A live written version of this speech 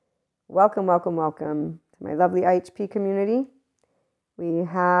Welcome, welcome, welcome to my lovely IHP community. We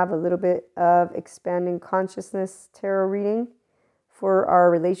have a little bit of expanding consciousness tarot reading for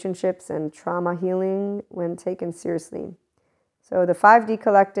our relationships and trauma healing when taken seriously. So the 5D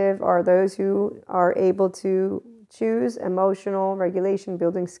collective are those who are able to choose emotional regulation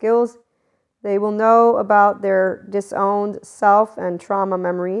building skills. They will know about their disowned self and trauma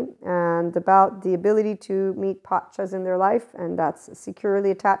memory and about the ability to meet pachas in their life, and that's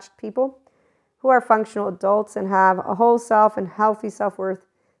securely attached people who are functional adults and have a whole self and healthy self-worth.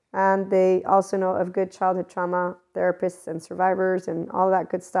 And they also know of good childhood trauma therapists and survivors and all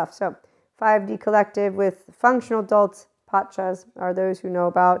that good stuff. So 5D collective with functional adults, pachas, are those who know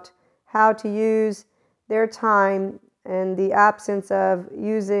about how to use their time in the absence of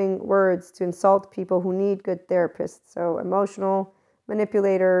using words to insult people who need good therapists. So emotional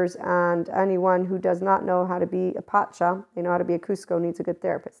manipulators and anyone who does not know how to be a pacha, they know how to be a Cusco, needs a good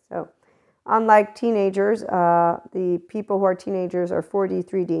therapist. So unlike teenagers, the people who are teenagers are 4D,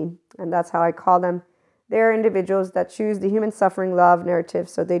 3D, and that's how I call them. They're individuals that choose the human suffering love narrative,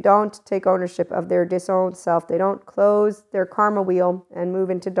 so they don't take ownership of their disowned self. They don't close their karma wheel and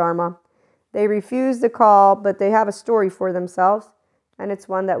move into dharma. They refuse the call, but they have a story for themselves, and it's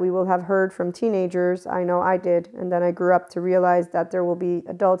one that we will have heard from teenagers. I know I did, and then I grew up to realize that there will be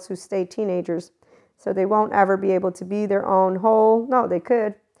adults who stay teenagers, so they won't ever be able to be their own whole. No, they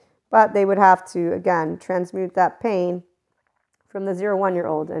could, but they would have to, again, transmute that pain from the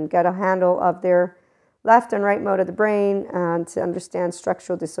 0-1-year-old and get a handle of their left and right mode of the brain and to understand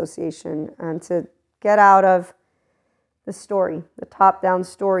structural dissociation and to get out of the story, the top-down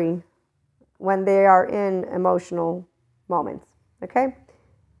story, when they are in emotional moments, okay?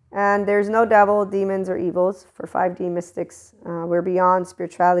 And there's no devil, demons, or evils for 5D mystics. We're beyond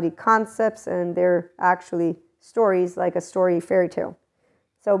spirituality concepts, and they're actually stories like a story fairy tale.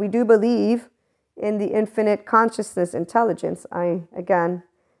 So we do believe in the infinite consciousness intelligence. I, again,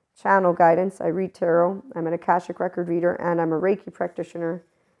 channel guidance. I read tarot. I'm an Akashic record reader, and I'm a Reiki practitioner.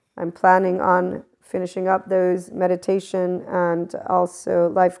 I'm planning on finishing up those meditation and also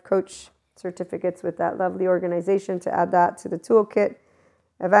life coach certificates with that lovely organization to add that to the toolkit.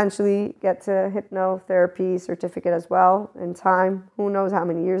 Eventually get to hypnotherapy certificate as well in time. Who knows how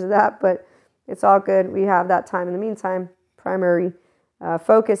many years of that, but it's all good. We have that time. In the meantime, primary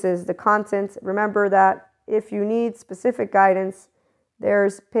focus is the content. Remember that if you need specific guidance,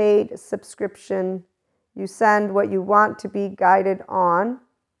 there's paid subscription. You send what you want to be guided on.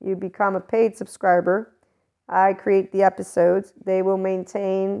 You become a paid subscriber. I create the episodes. They will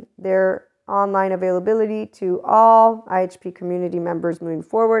maintain their online availability to all IHP community members moving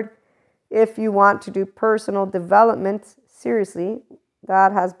forward. If you want to do personal development, seriously,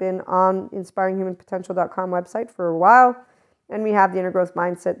 that has been on inspiringhumanpotential.com website for a while. And we have the Inner Growth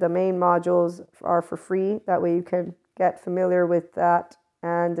Mindset. The main modules are for free. That way you can get familiar with that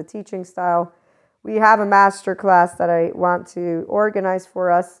and the teaching style. We have a master class that I want to organize for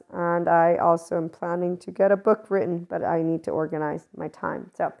us. And I also am planning to get a book written, but I need to organize my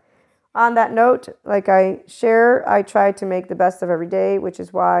time. So on that note, like I share, I try to make the best of every day, which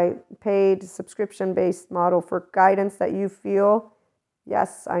is why paid subscription-based model for guidance that you feel,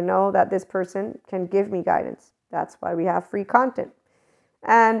 yes, I know that this person can give me guidance. That's why we have free content.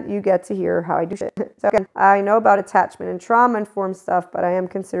 And you get to hear how I do shit. So again, I know about attachment and trauma-informed stuff, but I am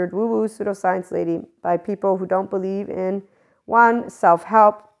considered woo-woo pseudoscience lady by people who don't believe in, one,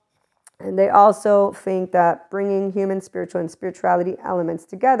 self-help, and they also think that bringing human, spiritual, and spirituality elements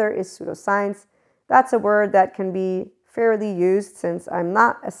together is pseudoscience. That's a word that can be fairly used since I'm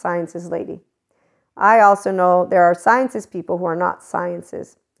not a sciences lady. I also know there are sciences people who are not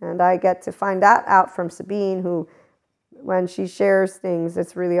sciences. And I get to find that out from Sabine, who, when she shares things,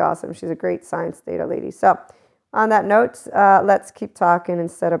 it's really awesome. She's a great science data lady. So on that note, let's keep talking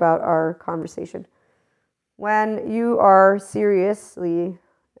instead about our conversation. When you are seriously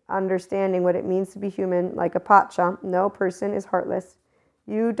understanding what it means to be human, like a pacha, no person is heartless.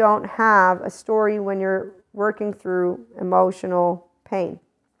 You don't have a story when you're working through emotional pain.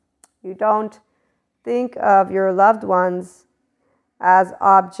 You don't think of your loved ones as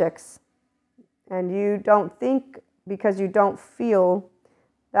objects, and you don't think, because you don't feel,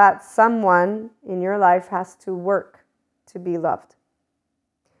 that someone in your life has to work to be loved.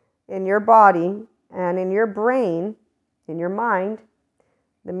 In your body and in your brain, in your mind,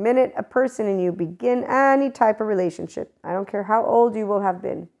 the minute a person and you begin any type of relationship, I don't care how old you will have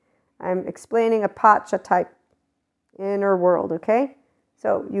been, I'm explaining a pacha type inner world, okay?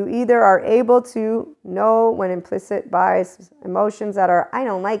 So you either are able to know when implicit bias, emotions that are, I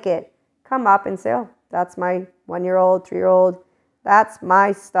don't like it, come up and say, oh, that's my 1-year-old, 3-year-old, That's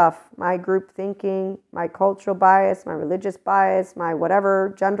my stuff, my group thinking, my cultural bias, my religious bias, my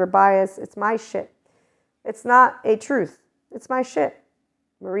whatever gender bias. It's my shit. It's not a truth. It's my shit.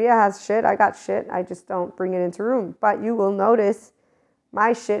 Maria has shit. I got shit. I just don't bring it into room. But you will notice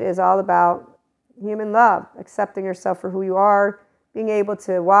my shit is all about human love, accepting yourself for who you are, being able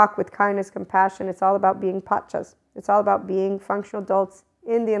to walk with kindness, compassion. It's all about being pachas. It's all about being functional adults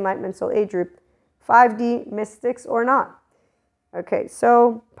in the Enlightenment Soul Age group, 5D mystics or not. Okay,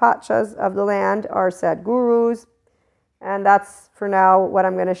 so pachas of the land are Sadhgurus, and that's for now what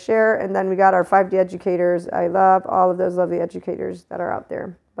I'm going to share. And then we got our 5D educators. I love all of those lovely educators that are out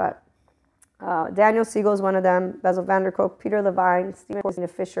there. But Daniel Siegel is one of them, Bezel van der Kolk, Peter Levine, Stephen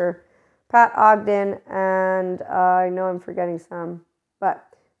Fisher, Pat Ogden, and I know I'm forgetting some, but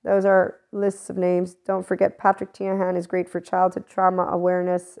those are lists of names. Don't forget Patrick Tiahan is great for childhood trauma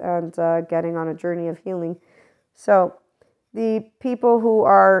awareness and getting on a journey of healing. So the people who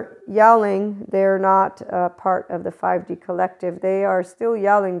are yelling, they're not part of the 5D collective. They are still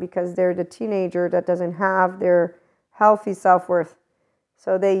yelling because they're the teenager that doesn't have their healthy self-worth.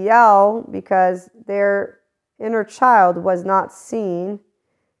 So they yell because their inner child was not seen.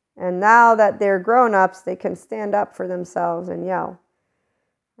 And now that they're grown-ups, they can stand up for themselves and yell.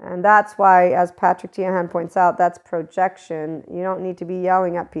 And that's why, as Patrick Tiahan points out, that's projection. You don't need to be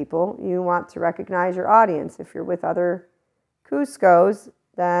yelling at people. You want to recognize your audience. If you're with other Cuscos,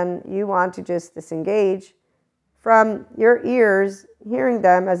 then you want to just disengage from your ears, hearing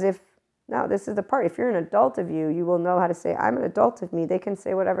them as if, no, this is the part. If you're an adult of you, you will know how to say, I'm an adult of me. They can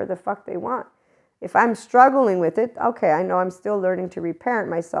say whatever the fuck they want. If I'm struggling with it, okay, I know I'm still learning to reparent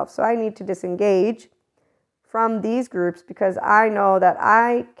myself. So I need to disengage from these groups because I know that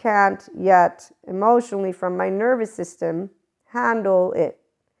I can't yet emotionally from my nervous system handle it.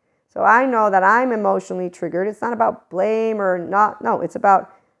 So I know that I'm emotionally triggered. It's not about blame or not. No, it's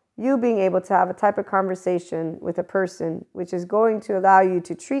about you being able to have a type of conversation with a person which is going to allow you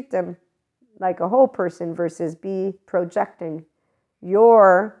to treat them like a whole person versus be projecting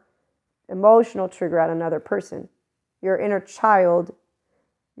your emotional trigger at another person, your inner child,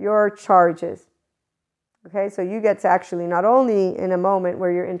 your charges. Okay, so you get to actually not only in a moment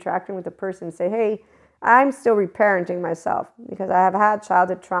where you're interacting with a person say, hey, I'm still reparenting myself because I have had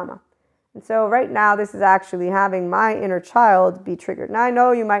childhood trauma. And so right now, this is actually having my inner child be triggered. Now, I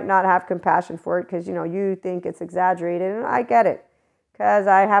know you might not have compassion for it because, you think it's exaggerated. And I get it because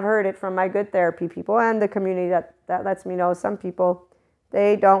I have heard it from my good therapy people and the community that lets me know some people,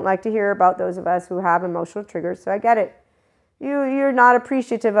 they don't like to hear about those of us who have emotional triggers. So I get it. You're not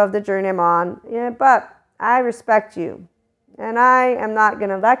appreciative of the journey I'm on. Yeah, but I respect you. And I am not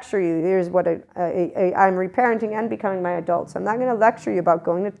going to lecture you. Here's what I'm reparenting and becoming my adult. So I'm not going to lecture you about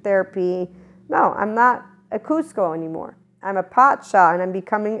going to therapy. No, I'm not a Cusco anymore. I'm a Pacha, and I'm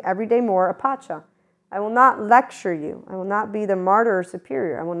becoming every day more a Pacha. I will not lecture you. I will not be the martyr or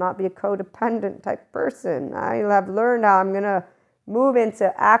superior. I will not be a codependent type person. I have learned how I'm going to move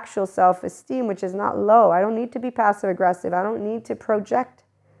into actual self-esteem, which is not low. I don't need to be passive-aggressive. I don't need to project.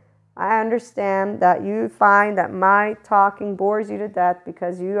 I understand that you find that my talking bores you to death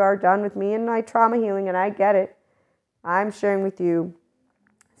because you are done with me and my trauma healing, and I get it. I'm sharing with you,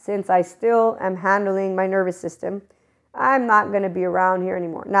 since I still am handling my nervous system, I'm not going to be around here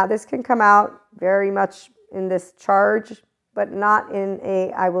anymore. Now, this can come out very much in this charge, but not in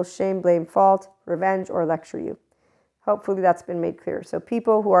a I will shame, blame, fault, revenge, or lecture you. Hopefully that's been made clear. So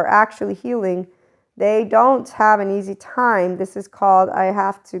people who are actually healing, they don't have an easy time. This is called, I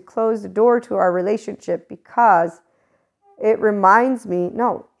have to close the door to our relationship because it reminds me,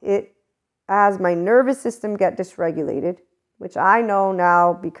 as my nervous system get dysregulated, which I know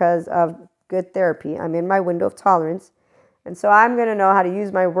now because of good therapy, I'm in my window of tolerance. And so I'm going to know how to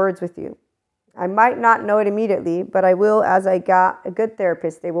use my words with you. I might not know it immediately, but I will as I got a good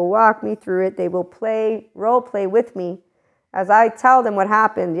therapist. They will walk me through it. They will role play with me as I tell them what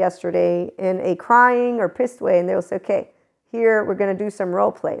happened yesterday in a crying or pissed way, and they'll say, okay, here we're going to do some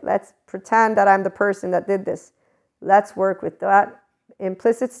role play. Let's pretend that I'm the person that did this. Let's work with that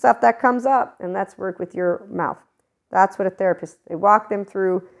implicit stuff that comes up, and let's work with your mouth. That's what a therapist, they walk them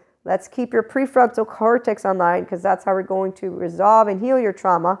through. Let's keep your prefrontal cortex online because that's how we're going to resolve and heal your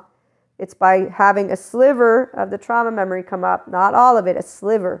trauma. It's by having a sliver of the trauma memory come up, not all of it, a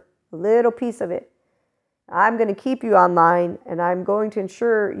sliver, a little piece of it. I'm going to keep you online, and I'm going to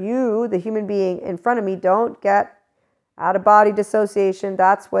ensure you, the human being in front of me, don't get out-of-body dissociation.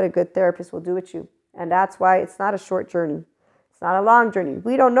 That's what a good therapist will do with you. And that's why it's not a short journey. It's not a long journey.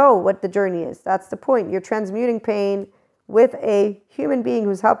 We don't know what the journey is. That's the point. You're transmuting pain with a human being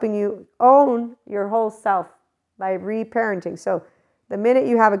who's helping you own your whole self by reparenting. So The minute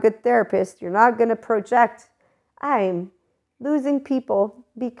you have a good therapist, you're not going to project, I'm losing people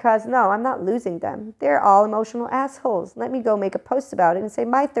because, no, I'm not losing them. They're all emotional assholes. Let me go make a post about it and say,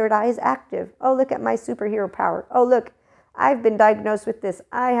 my third eye is active. Oh, look at my superhero power. Oh, look, I've been diagnosed with this.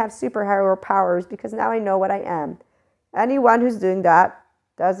 I have superhero powers because now I know what I am. Anyone who's doing that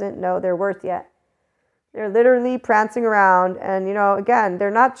doesn't know their worth yet. They're literally prancing around. And, again,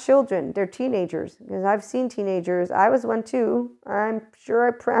 they're not children. They're teenagers. Because I've seen teenagers. I was one too. I'm sure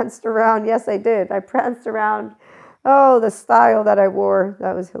I pranced around. Yes, I did. I pranced around. Oh, the style that I wore.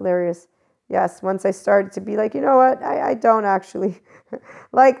 That was hilarious. Yes, once I started to be like, you know what? I don't actually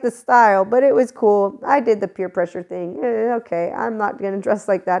like the style, but it was cool. I did the peer pressure thing. Okay, I'm not going to dress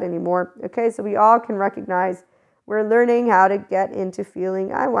like that anymore. Okay, so we all can recognize we're learning how to get into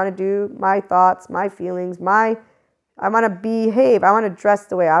feeling. I want to do my thoughts, my feelings, I want to behave. I want to dress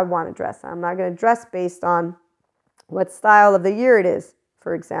the way I want to dress. I'm not going to dress based on what style of the year it is,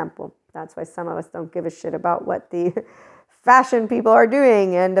 for example. That's why some of us don't give a shit about what the fashion people are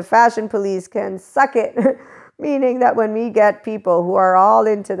doing, and the fashion police can suck it. Meaning that when we get people who are all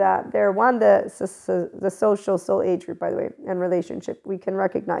into that, they're the social soul age group, by the way, and relationship. We can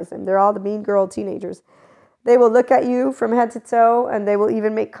recognize them. They're all the mean girl teenagers. They will look at you from head to toe, and they will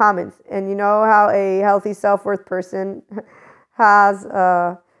even make comments. And you know how a healthy self-worth person has,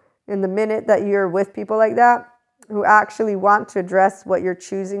 in the minute that you're with people like that, who actually want to address what you're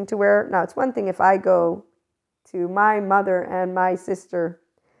choosing to wear. Now, it's one thing if I go to my mother and my sister,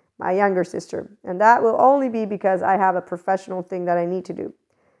 my younger sister, and that will only be because I have a professional thing that I need to do.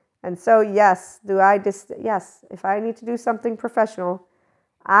 And so, yes, if I need to do something professional,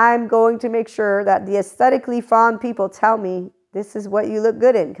 I'm going to make sure that the aesthetically fond people tell me this is what you look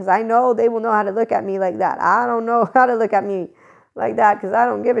good in, because I know they will know how to look at me like that. I don't know how to look at me like that because I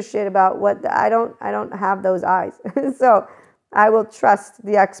don't give a shit about I don't have those eyes. So I will trust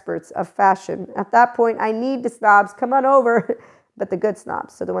the experts of fashion. At that point, I need the snobs. Come on over. But the good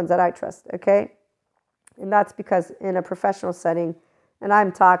snobs, so the ones that I trust, okay? And that's because in a professional setting, and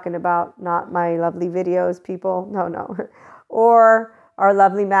I'm talking about not my lovely videos, people, no, or our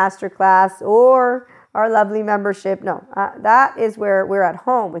lovely masterclass, or our lovely membership. No, that is where we're at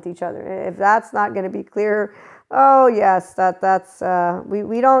home with each other. If that's not going to be clear, oh yes,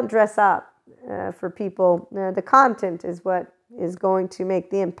 we don't dress up for people. The content is what is going to make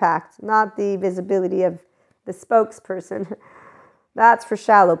the impact, not the visibility of the spokesperson. That's for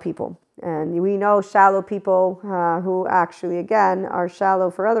shallow people. And we know shallow people who actually, again, are shallow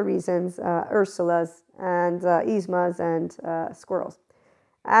for other reasons, Ursulas and Ismas and squirrels.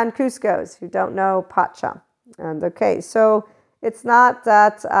 And Cuscos, who don't know Pacha. And okay, so it's not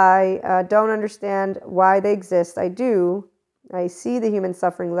that I don't understand why they exist. I do. I see the human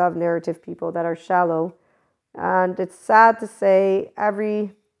suffering love narrative people that are shallow. And it's sad to say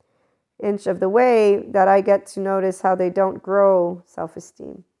every inch of the way that I get to notice how they don't grow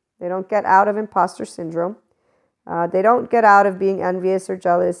self-esteem. They don't get out of imposter syndrome. They don't get out of being envious or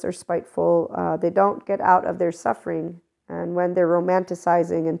jealous or spiteful. They don't get out of their suffering. And when they're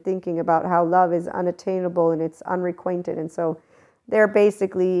romanticizing and thinking about how love is unattainable and it's unrequited. And so they're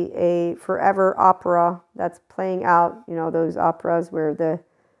basically a forever opera that's playing out, those operas where the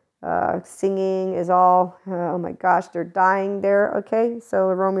singing is all, oh my gosh, they're dying there. Okay, so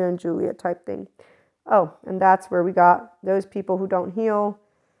a Romeo and Juliet type thing. Oh, and that's where we got those people who don't heal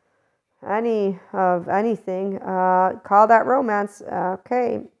any of anything. Call that romance.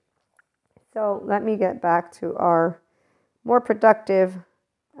 Okay, so let me get back to our more productive.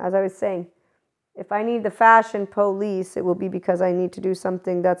 As I was saying, if I need the fashion police, it will be because I need to do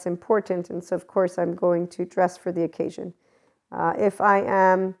something that's important, and so of course I'm going to dress for the occasion. If I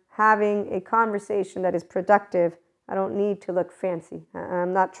am having a conversation that is productive, I don't need to look fancy.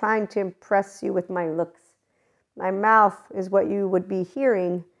 I'm not trying to impress you with my looks. My mouth is what you would be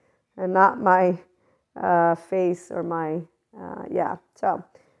hearing and not my face or my, yeah. So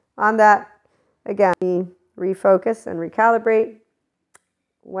on that, again, we refocus and recalibrate.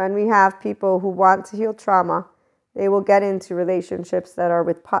 When we have people who want to heal trauma, they will get into relationships that are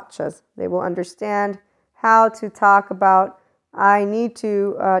with pachas. They will understand how to talk about, I need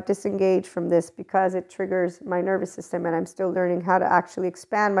to disengage from this because it triggers my nervous system, and I'm still learning how to actually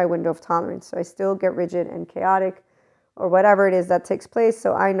expand my window of tolerance. So I still get rigid and chaotic or whatever it is that takes place.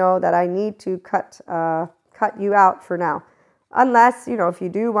 So I know that I need to cut you out for now. Unless, if you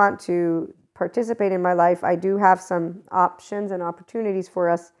do want to participate in my life, I do have some options and opportunities for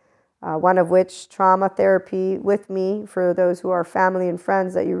us. One of which trauma therapy with me for those who are family and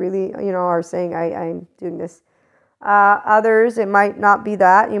friends that you really, are saying, I'm doing this. Others, it might not be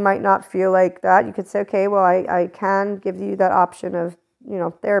that. You might not feel like that. You could say, okay, well, I can give you that option of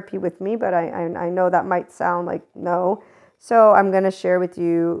therapy with me, but I know that might sound like no. So I'm going to share with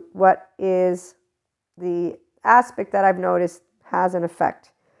you what is the aspect that I've noticed has an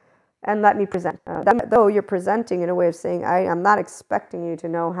effect. And let me present. Though you're presenting in a way of saying, I'm not expecting you to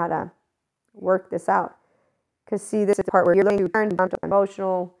know how to work this out. Because see, this is the part where you're learning to turn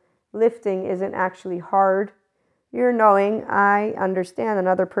emotional lifting isn't actually hard. You're knowing, I understand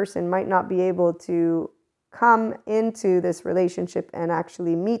another person might not be able to come into this relationship and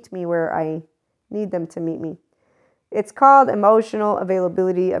actually meet me where I need them to meet me. It's called emotional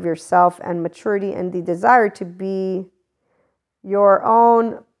availability of yourself and maturity and the desire to be your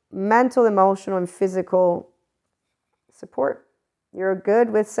own mental, emotional, and physical support. You're good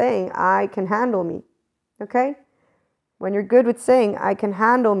with saying, I can handle me. Okay? When you're good with saying, I can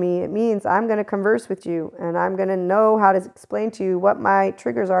handle me, it means I'm going to converse with you and I'm going to know how to explain to you what my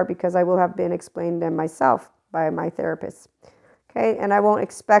triggers are because I will have been explained them myself by my therapist. Okay? And I won't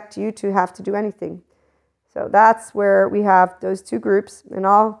expect you to have to do anything. So that's where we have those two groups. In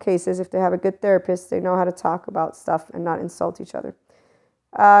all cases, if they have a good therapist, they know how to talk about stuff and not insult each other.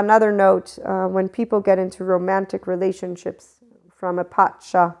 Another note, when people get into romantic relationships from a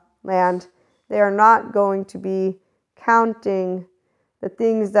Pacha land, they are not going to be counting the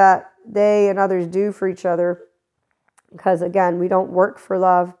things that they and others do for each other. Because again, we don't work for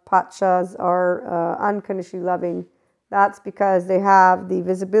love. Pachas are unconditionally loving. That's because they have the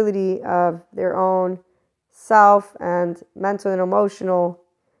visibility of their own self and mental and emotional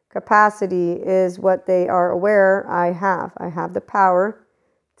capacity is what they are aware I have the power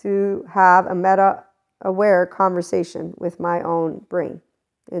to have a meta-aware conversation with my own brain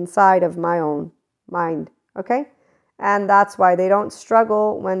inside of my own mind, okay? And that's why they don't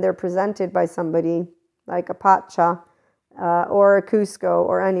struggle when they're presented by somebody like a Pacha or a Cusco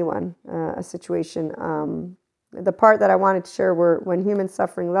or anyone, a situation. The part that I wanted to share were when human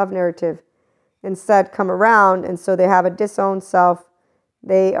suffering love narrative instead come around, and so they have a disowned self.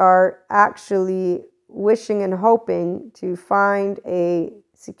 They are actually wishing and hoping to find a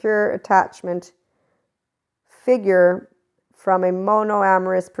secure attachment figure from a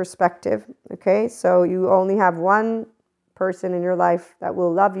monoamorous perspective. Okay, so you only have one person in your life that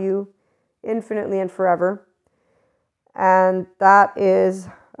will love you infinitely and forever, and that is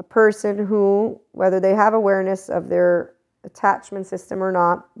a person who, whether they have awareness of their attachment system or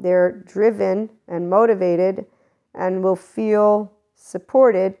not, they're driven and motivated and will feel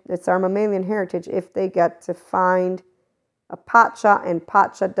supported. It's our mammalian heritage if they get to find a Pacha and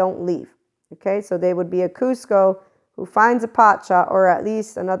Pacha don't leave. Okay, so they would be a Cusco who finds a Pacha, or at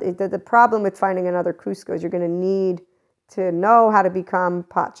least another. The problem with finding another Cusco is you're going to need to know how to become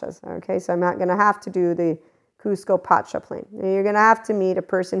Pachas. Okay, so I'm not going to have to do the Cusco Pacha plane. You're going to have to meet a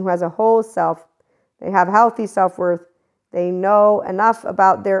person who has a whole self. They have healthy self-worth. They know enough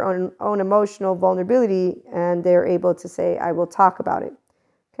about their own emotional vulnerability, and they're able to say, I will talk about it.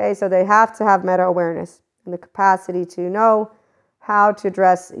 Okay, so they have to have meta-awareness and the capacity to know how to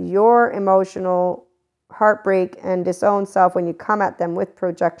address your emotional heartbreak and disown self when you come at them with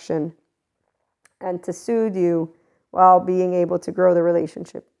projection, and to soothe you while being able to grow the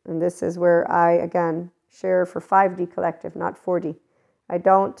relationship. And this is where I, again, share for 5D Collective, not 4D. I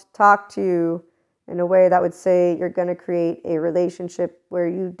don't talk to you in a way that would say you're going to create a relationship where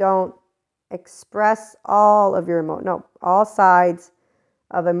you don't express all of your no, all sides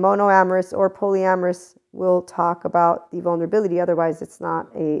of a monoamorous or polyamorous will talk about the vulnerability. Otherwise, it's not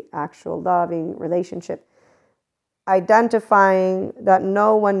a actual loving relationship. Identifying that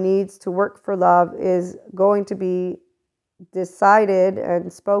no one needs to work for love is going to be decided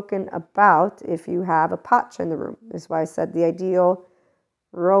and spoken about if you have a Pacha in the room. That's why I said the ideal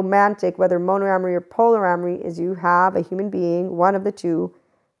romantic, whether monoamory or polyamory, is you have a human being, one of the two,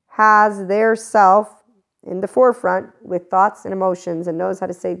 has their self in the forefront with thoughts and emotions and knows how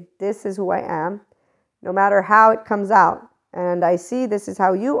to say, this is who I am, no matter how it comes out. And I see this is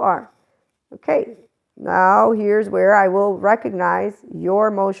how you are. Okay, now here's where I will recognize your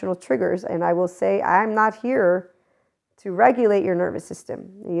emotional triggers and I will say, I'm not here to regulate your nervous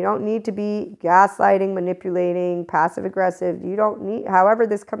system. You don't need to be gaslighting, manipulating, passive aggressive. You don't need, however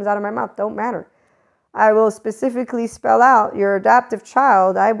this comes out of my mouth, don't matter. I will specifically spell out your adaptive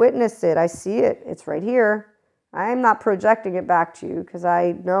child. I witnessed it. I see it. It's right here. I am not projecting it back to you because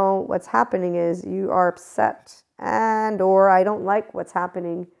I know what's happening is you are upset and or I don't like what's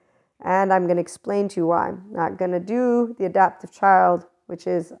happening and I'm going to explain to you why. I'm not going to do the adaptive child, which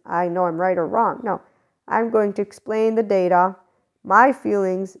is I know I'm right or wrong. No. I'm going to explain the data, my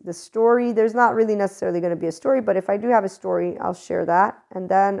feelings, the story. There's not really necessarily going to be a story, but if I do have a story, I'll share that. And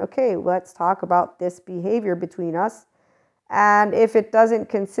then, okay, let's talk about this behavior between us And if it doesn't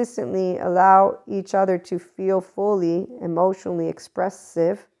consistently allow each other to feel fully emotionally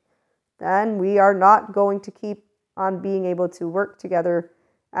expressive, then we are not going to keep on being able to work together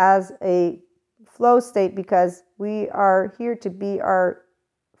as a flow state, because we are here to be our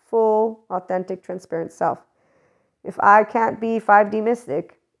full, authentic, transparent self. If I can't be 5D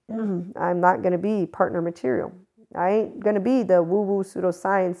mystic, I'm not going to be partner material. I ain't going to be the woo-woo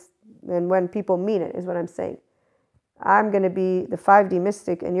pseudoscience, and when people mean it, is what I'm saying. I'm going to be the 5D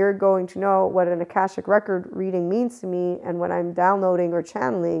mystic, and you're going to know what an Akashic record reading means to me, and when I'm downloading or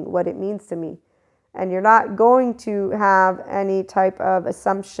channeling, what it means to me. And you're not going to have any type of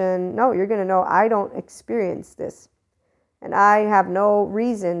assumption. No, you're going to know I don't experience this. And I have no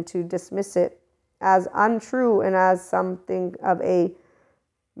reason to dismiss it as untrue and as something of a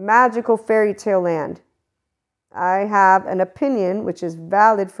magical fairy tale land. I have an opinion which is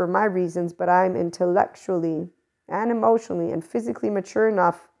valid for my reasons, but I'm intellectually and emotionally and physically mature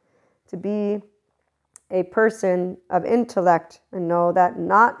enough to be a person of intellect and know that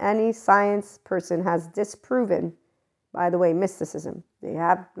not any science person has disproven, by the way, mysticism. They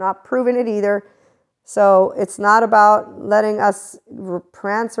have not proven it either. So it's not about letting us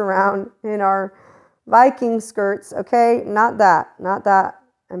prance around in our Viking skirts, okay? Not that.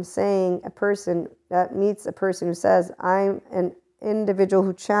 I'm saying a person that meets a person who says, I'm an individual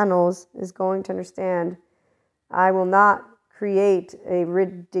who channels, is going to understand I will not create a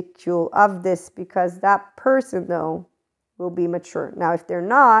ridicule of this, because that person, though, will be mature. Now, if they're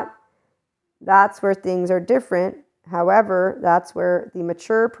not, that's where things are different. However, that's where the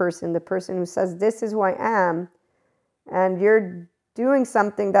mature person, the person who says, this is who I am, and you're doing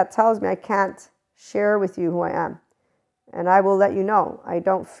something that tells me I can't share with you who I am. And I will let you know, I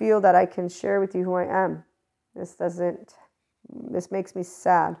don't feel that I can share with you who I am. This makes me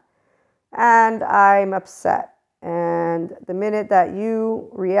sad. And I'm upset. And the minute that you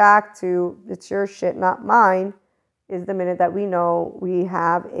react to, it's your shit, not mine, is the minute that we know we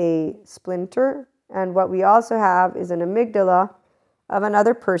have a splinter. And what we also have is an amygdala of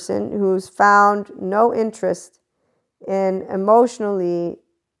another person who's found no interest in emotionally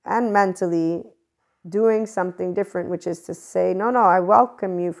and mentally doing something different, which is to say, no, I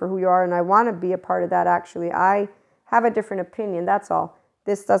welcome you for who you are, and I want to be a part of that. Actually, I have a different opinion. That's all.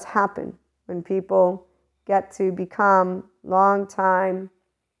 This does happen when people get to become long time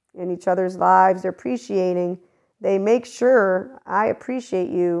in each other's lives. They're appreciating. They make sure I appreciate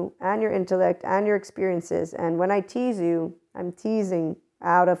you and your intellect and your experiences. And when I tease you, I'm teasing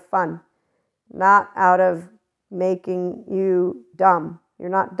out of fun, not out of making you dumb. You're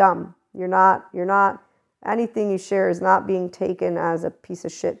not dumb. You're not, anything you share is not being taken as a piece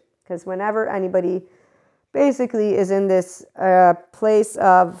of shit. Because whenever anybody basically is in this place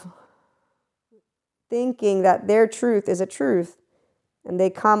of thinking that their truth is a truth, and they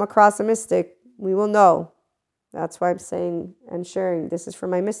come across a mystic, we will know. That's why I'm saying and sharing, this is for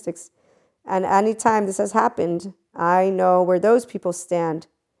my mystics. And anytime this has happened, I know where those people stand.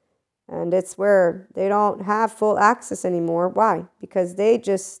 And it's where they don't have full access anymore. Why? Because they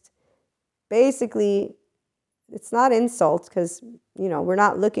just basically, it's not insult, because, we're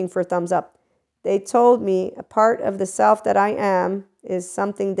not looking for a thumbs up. They told me a part of the self that I am is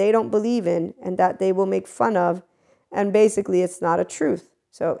something they don't believe in and that they will make fun of. And basically, it's not a truth.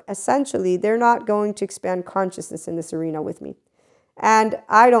 So essentially, they're not going to expand consciousness in this arena with me. And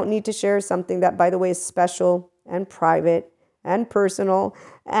I don't need to share something that, by the way, is special and private and personal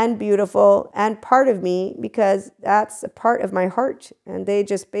and beautiful and part of me, because that's a part of my heart. And they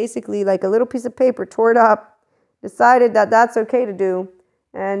just basically, like a little piece of paper, tore it up, decided that that's okay to do,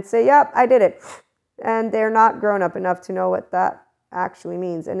 and say, yep, I did it. And they're not grown up enough to know what that actually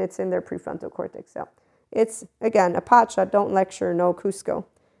means. And it's in their prefrontal cortex. So it's, again, a Pacha, don't lecture, no Cusco.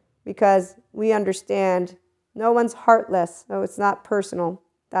 Because we understand no one's heartless. No, it's not personal.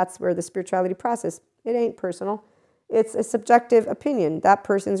 That's where the spirituality process, it ain't personal. It's a subjective opinion. That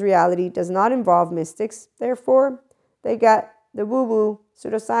person's reality does not involve mystics. Therefore, they get the woo-woo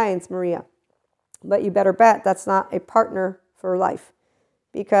pseudoscience, Maria. But you better bet that's not a partner for life.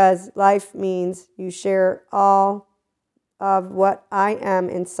 Because life means you share all of what I am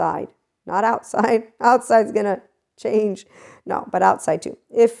inside, not outside. Outside's going to change. No, but outside too.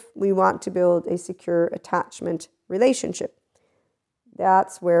 If we want to build a secure attachment relationship,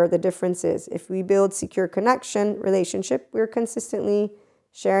 that's where the difference is. If we build secure connection relationship, we're consistently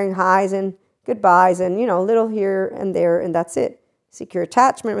sharing highs and goodbyes and, little here and there, and that's it. Secure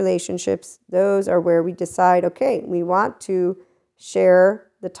attachment relationships, those are where we decide, okay, we want to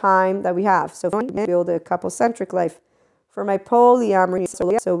share the time that we have. So if we build a couple-centric life For my polyamory,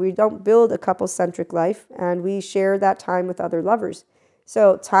 so we don't build a couple-centric life, and we share that time with other lovers.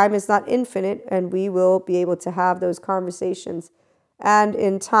 So time is not infinite, and we will be able to have those conversations. And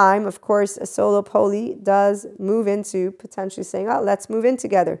in time, of course, a solo poly does move into potentially saying, oh, let's move in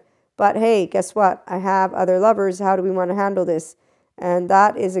together. But hey, guess what? I have other lovers. How do we want to handle this? And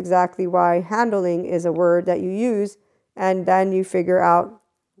that is exactly why handling is a word that you use. And then you figure out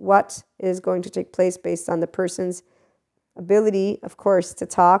what is going to take place based on the person's ability, of course, to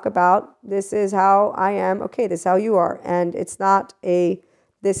talk about, this is how I am. Okay, this is how you are. And it's not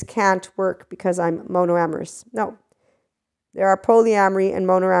this can't work because I'm monoamorous. No. There are polyamory and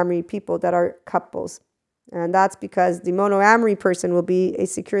monoamory people that are couples. And that's because the monoamory person will be a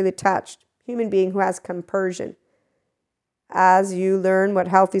securely attached human being who has compersion. As you learn what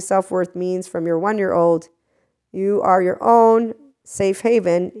healthy self-worth means from your 1-year-old, you are your own safe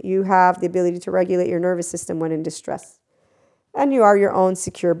haven. You have the ability to regulate your nervous system when in distress. And you are your own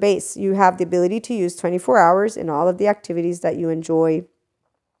secure base. You have the ability to use 24 hours in all of the activities that you enjoy.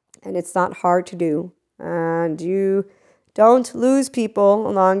 And it's not hard to do. And you don't lose people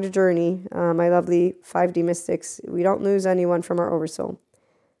along the journey. My lovely 5D mystics, we don't lose anyone from our oversoul.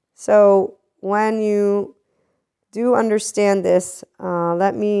 So when you do understand this,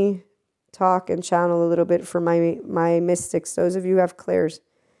 let me talk and channel a little bit for my mystics, those of you who have clairs.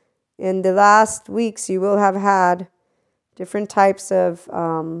 In the last weeks, you will have had different types of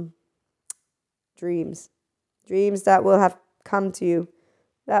dreams that will have come to you,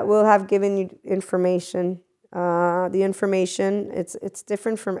 that will have given you information. The information, it's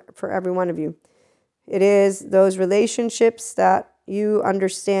different for every one of you. It is those relationships that you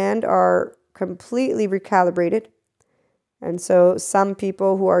understand are completely recalibrated. And so some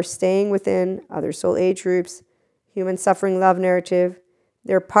people who are staying within other soul age groups, human suffering love narrative,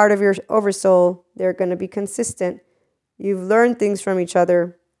 they're part of your oversoul. They're going to be consistent. You've learned things from each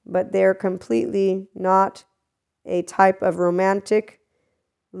other, but they're completely not a type of romantic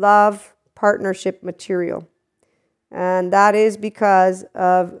love partnership material. And that is because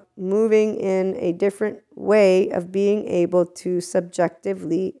of moving in a different way of being able to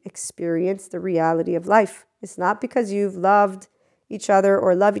subjectively experience the reality of life. It's not because you've loved each other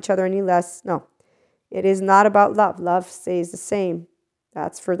or love each other any less. No, it is not about love. Love stays the same.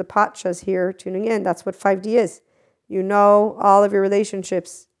 That's for the Pachas here tuning in. That's what 5D is. You know, all of your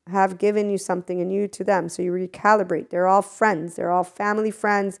relationships have given you something and you to them. So you recalibrate. They're all friends. They're all family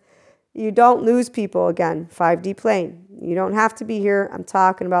friends. You don't lose people again. 5D plane. You don't have to be here. I'm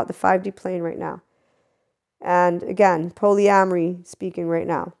talking about the 5D plane right now. And again, polyamory speaking right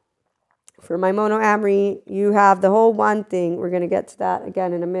now. For my monoamory, you have the whole one thing. We're going to get to that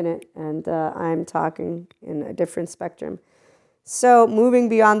again in a minute. And I'm talking in a different spectrum. So moving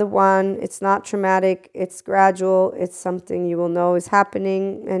beyond the one, it's not traumatic, it's gradual, it's something you will know is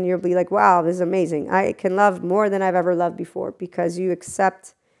happening, and you'll be like, wow, this is amazing. I can love more than I've ever loved before because you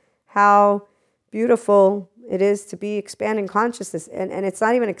accept how beautiful it is to be expanding consciousness. And it's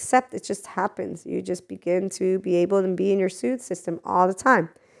not even accept, it just happens. You just begin to be able to be in your soothe system all the time.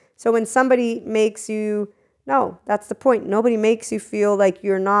 So when somebody makes you, no, that's the point. Nobody makes you feel like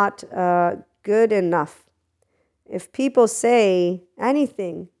you're not good enough. If people say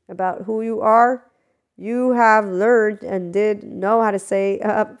anything about who you are, you have learned and did know how to say,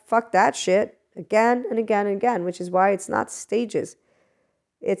 fuck that shit again and again and again, which is why it's not stages.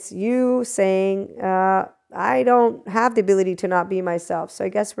 It's you saying, I don't have the ability to not be myself, so I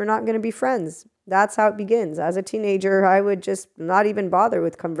guess we're not going to be friends. That's how it begins. As a teenager, I would just not even bother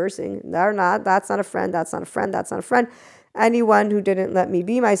with conversing. That's not a friend, that's not a friend, that's not a friend. Anyone who didn't let me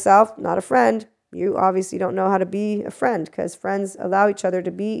be myself, not a friend. You obviously don't know how to be a friend because friends allow each other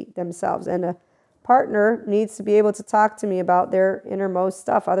to be themselves. And a partner needs to be able to talk to me about their innermost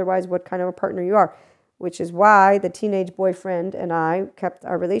stuff. Otherwise, what kind of a partner you are? Which is why the teenage boyfriend and I kept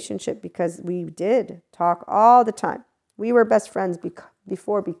our relationship, because we did talk all the time. We were best friends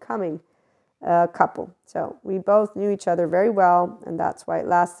before becoming a couple. So we both knew each other very well, and that's why it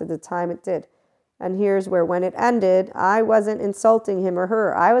lasted the time it did. And here's where, when it ended, I wasn't insulting him or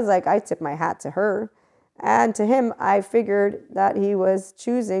her. I was like, I tip my hat to her. And to him, I figured that he was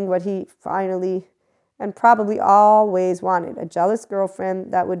choosing what he finally and probably always wanted, a jealous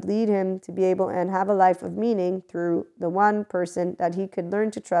girlfriend that would lead him to be able and have a life of meaning through the one person that he could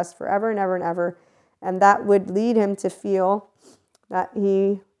learn to trust forever and ever and ever. And that would lead him to feel that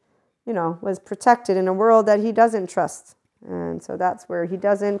he, was protected in a world that he doesn't trust. And so that's where he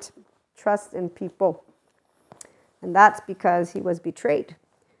doesn't trust in people. And that's because he was betrayed.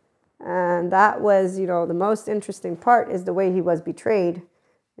 And that was, the most interesting part is the way he was betrayed,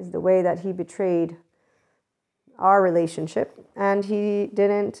 is the way that he betrayed our relationship, and he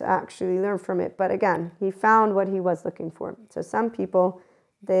didn't actually learn from it. But again, he found what he was looking for. So some people,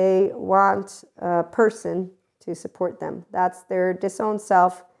 they want a person to support them. That's their disowned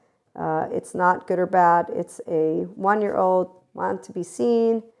self. It's not good or bad. It's a 1-year-old want to be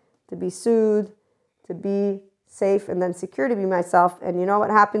seen, to be soothed, to be safe, and then secure to be myself. And you know what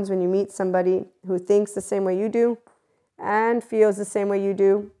happens when you meet somebody who thinks the same way you do and feels the same way you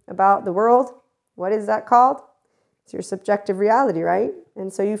do about the world? What is that called? It's your subjective reality, right?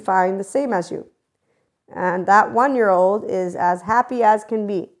 And so you find the same as you. And that 1-year-old is as happy as can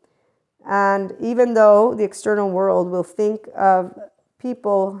be. And even though the external world will think of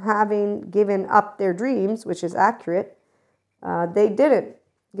people having given up their dreams, which is accurate, they didn't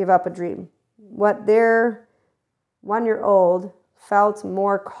give up a dream. What their 1-year-old felt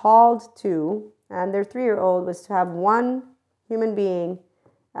more called to, and their 3-year-old, was to have one human being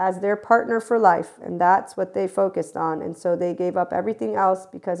as their partner for life. And that's what they focused on. And so they gave up everything else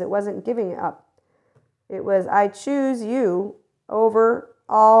because it wasn't giving it up. It was, I choose you over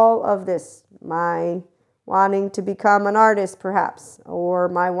all of this. My wanting to become an artist, perhaps, or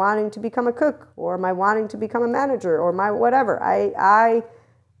my wanting to become a cook, or my wanting to become a manager, or my whatever. I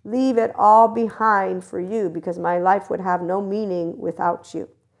leave it all behind for you because my life would have no meaning without you.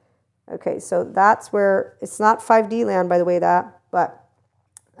 Okay, so that's where, it's not 5D land, by the way, but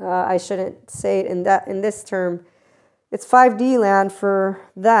I shouldn't say it in this term. It's 5D land for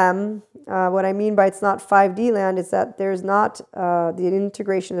them. What I mean by it's not 5D land is that there's not the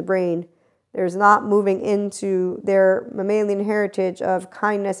integration of the brain. There's not moving into their mammalian heritage of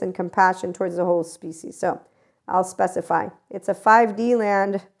kindness and compassion towards the whole species. So I'll specify. It's a 5D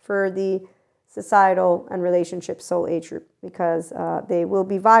land for the societal and relationship soul age group because they will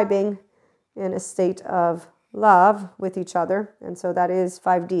be vibing in a state of love with each other. And so that is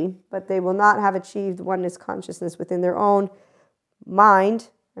 5D, but they will not have achieved oneness consciousness within their own mind.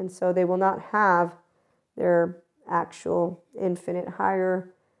 And so they will not have their actual infinite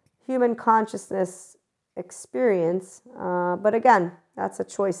higher human consciousness experience. But again, that's a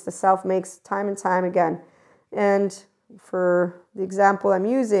choice the self makes time and time again. And for the example I'm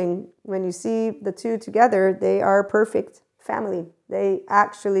using, when you see the two together, they are a perfect family. They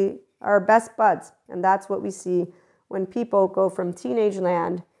actually are best buds. And that's what we see when people go from teenage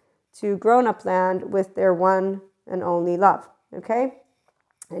land to grown-up land with their one and only love. Okay?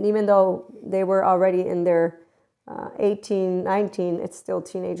 And even though they were already in their 18, 19, it's still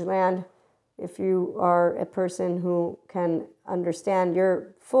teenage land. If you are a person who can understand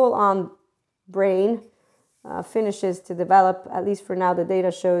your full-on brain finishes to develop, at least for now, the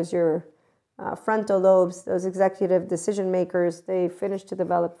data shows your frontal lobes, those executive decision makers, they finish to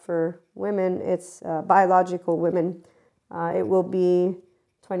develop for women. It's biological women. It will be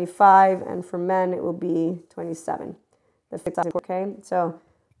 25, and for men, it will be 27. Okay, so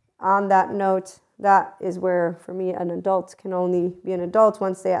on that note, that is where, for me, an adult can only be an adult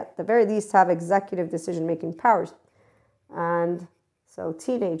once they, at the very least, have executive decision-making powers. And so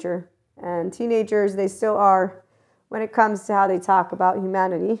teenager, and teenagers, they still are when it comes to how they talk about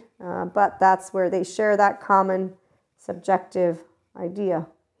humanity, but that's where they share that common subjective idea.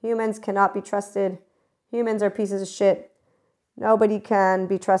 Humans cannot be trusted. Humans are pieces of shit. Nobody can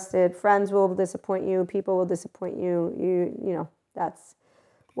be trusted. Friends will disappoint you. People will disappoint you. You know, that's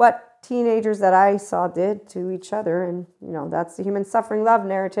what teenagers that I saw did to each other. And, you know, that's the human suffering love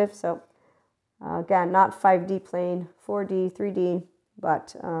narrative. So, again, not 5D plane, 4D, 3D,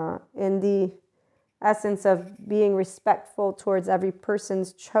 but in the essence of being respectful towards every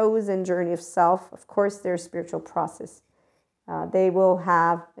person's chosen journey of self. Of course, their spiritual process. They will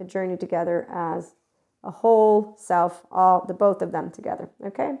have a journey together as a whole self, the both of them together.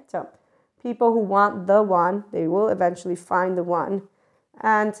 Okay, so people who want the one, they will eventually find the one.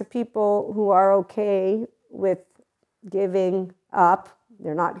 And to people who are okay with giving up,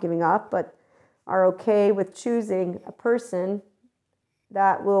 they're not giving up, but are okay with choosing a person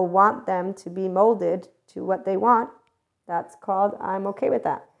that will want them to be molded to what they want, that's called, I'm okay with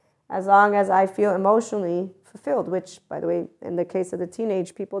that. As long as I feel emotionally fulfilled, which, by the way, in the case of the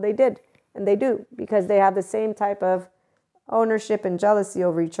teenage people, they did. And they do, because they have the same type of ownership and jealousy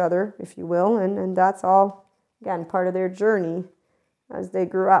over each other, if you will. And that's all, again, part of their journey as they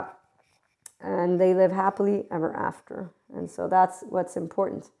grew up. And they live happily ever after. And so that's what's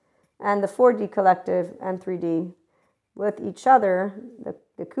important. And the 4D collective and 3D with each other,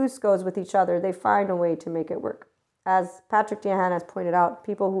 the Cuscos with each other, they find a way to make it work. As Patrick Dehan has pointed out,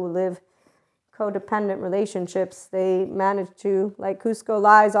 people who live codependent relationships, they manage to, like Cusco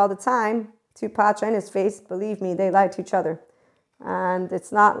lies all the time to Pacha in his face, believe me, they lie to each other. And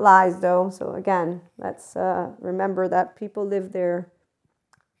it's not lies, though. So again, let's remember that people live their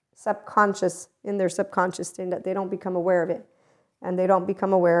subconscious state, that they don't become aware of it. And they don't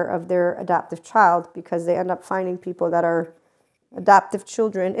become aware of their adaptive child because they end up finding people that are adaptive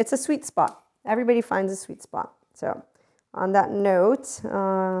children. It's a sweet spot. Everybody finds a sweet spot. So on that note,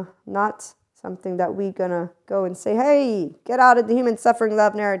 not something that we're going to go and say, hey, get out of the human suffering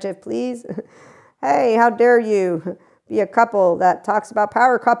love narrative, please. Hey, how dare you be a couple that talks about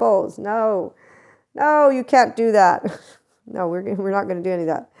power couples? No, you can't do that. No, we're not going to do any of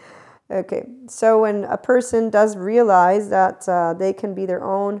that. Okay, so when a person does realize that they can be their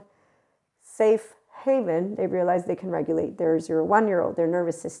own safe haven, they realize they can regulate their 1-year-old, their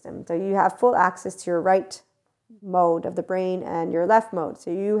nervous system. So you have full access to your right mode of the brain and your left mode.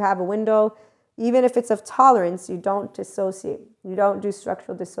 So you have a window, even if it's of tolerance, you don't dissociate. You don't do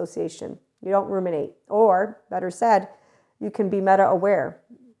structural dissociation. You don't ruminate. Or, better said, you can be meta-aware.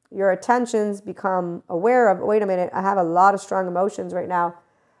 Your attentions become aware of, wait a minute, I have a lot of strong emotions right now.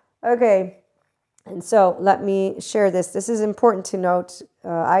 Okay, and so let me share this. This is important to note.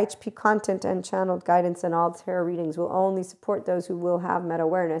 IHP content and channeled guidance and all tarot readings will only support those who will have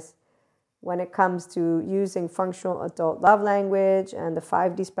meta-awareness when it comes to using functional adult love language and the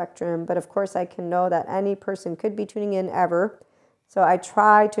 5D spectrum. But of course, I can know that any person could be tuning in ever. So I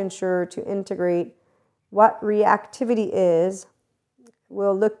try to ensure to integrate what reactivity is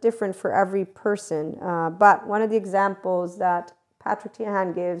will look different for every person. But one of the examples that Patrick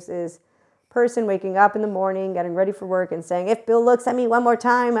Tiahan gives is person waking up in the morning, getting ready for work and saying, if Bill looks at me one more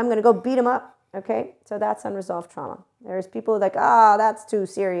time, I'm going to go beat him up. Okay, so that's unresolved trauma. There's people like, that's too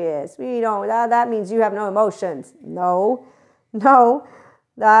serious. That means you have no emotions. No,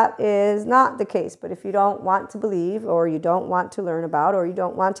 that is not the case. But if you don't want to believe, or you don't want to learn about, or you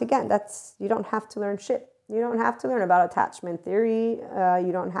don't want to, again, you don't have to learn shit. You don't have to learn about attachment theory. You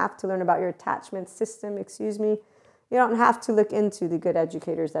don't have to learn about your attachment system, You don't have to look into the good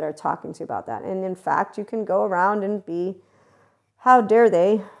educators that are talking to you about that. And in fact, you can go around and be, how dare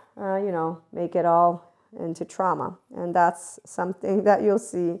they, make it all into trauma. And that's something that you'll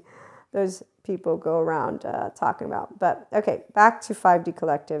see those people go around talking about. But okay, back to 5D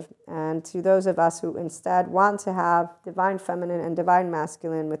Collective. And to those of us who instead want to have divine feminine and divine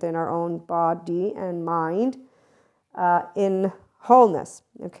masculine within our own body and mind in wholeness.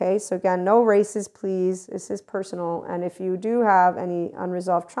 Okay, so again, no races, please. This is personal. And if you do have any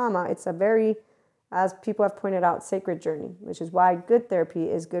unresolved trauma, it's a very, as people have pointed out, sacred journey, which is why good therapy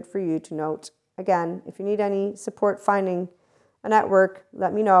is good for you to note. Again, if you need any support finding a network,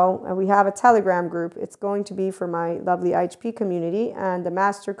 let me know. And we have a Telegram group. It's going to be for my lovely IHP community. And the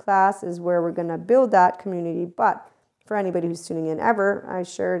masterclass is where we're going to build that community. But for anybody who's tuning in ever, I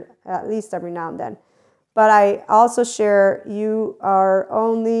shared at least every now and then. But I also share, you are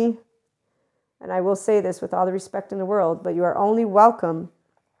only, and I will say this with all the respect in the world, but you are only welcome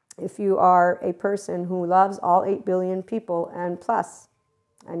if you are a person who loves all 8 billion people and plus,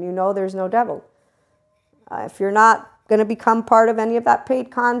 and you know there's no devil. If you're not going to become part of any of that paid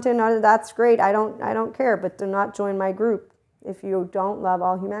content, that's great. I don't care, but do not join my group if you don't love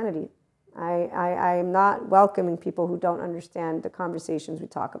all humanity. I am not welcoming people who don't understand the conversations we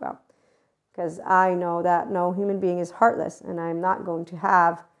talk about. Because I know that no human being is heartless, and I'm not going to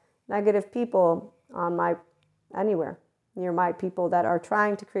have negative people anywhere near my people that are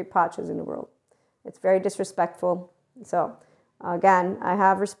trying to create patchas in the world. It's very disrespectful. So again, I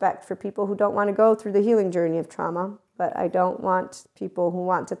have respect for people who don't want to go through the healing journey of trauma, but I don't want people who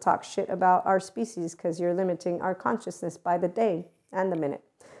want to talk shit about our species, because you're limiting our consciousness by the day and the minute.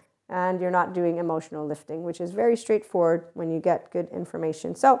 And you're not doing emotional lifting, which is very straightforward when you get good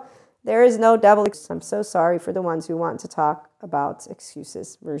information. So there is no devil. I'm so sorry for the ones who want to talk about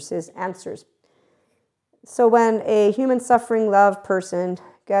excuses versus answers. So when a human suffering love person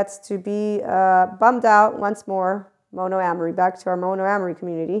gets to be bummed out once more, monoamory, back to our monoamory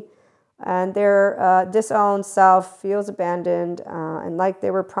community, and their disowned self feels abandoned and like they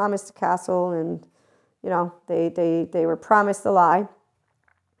were promised a castle, and they were promised a lie.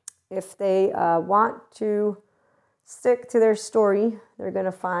 If they want to stick to their story, they're going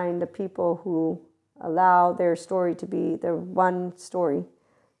to find the people who allow their story to be their one story.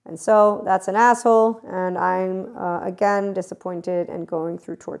 And so that's an asshole, and I'm, again, disappointed and going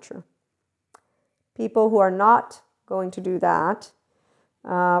through torture. People who are not going to do that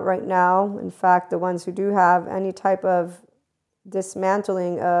right now, in fact, the ones who do have any type of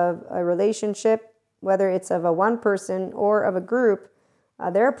dismantling of a relationship, whether it's of a one person or of a group,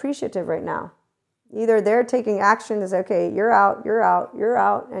 they're appreciative right now. Either they're taking action to say, okay, you're out, you're out, you're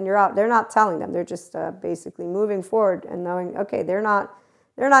out, and you're out. They're not telling them. They're just basically moving forward and knowing, okay, they're not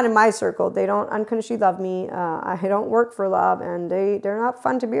in my circle. They don't unconditionally love me. I don't work for love, and they're not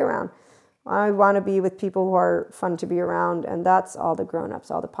fun to be around. I want to be with people who are fun to be around, and that's all the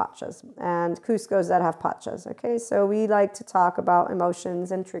grown-ups, all the pachas, and Cuscos that have pachas. Okay, so we like to talk about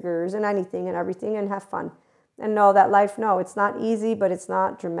emotions and triggers and anything and everything and have fun. And know that life, no, it's not easy, but it's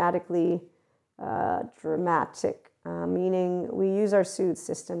not dramatic, meaning we use our soothe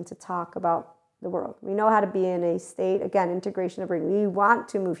system to talk about the world. We know how to be in a state, again, integration of brain. We want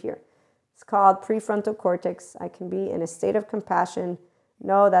to move here. It's called prefrontal cortex. I can be in a state of compassion,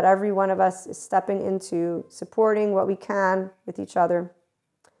 know that every one of us is stepping into supporting what we can with each other.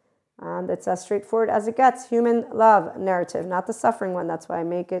 And it's as straightforward as it gets. Human love narrative, not the suffering one. That's why I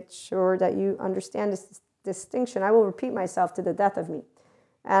make it sure that you understand this distinction. I will repeat myself to the death of me.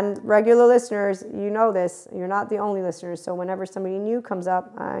 And regular listeners, you know this. You're not the only listeners. So whenever somebody new comes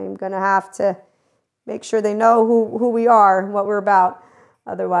up, I'm going to have to make sure they know who we are, what we're about.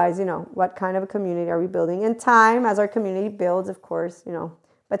 Otherwise, what kind of a community are we building? In time, as our community builds, of course,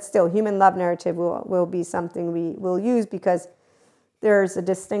 but still, human love narrative will be something we will use because there's a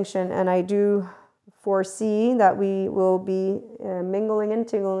distinction. And I do foresee that we will be mingling and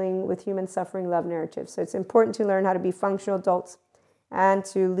tingling with human suffering love narrative. So it's important to learn how to be functional adults and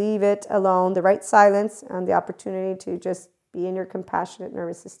to leave it alone, the right silence and the opportunity to just be in your compassionate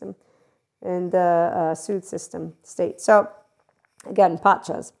nervous system in the soothe system state. So again,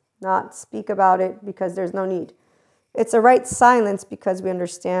 pachas, not speak about it because there's no need. It's a right silence because we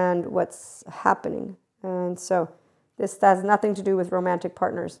understand what's happening. And so this has nothing to do with romantic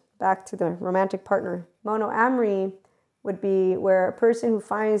partners. Back to the romantic partner. Monoamory would be where a person who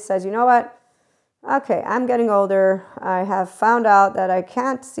finally says, you know what? Okay, I'm getting older. I have found out that I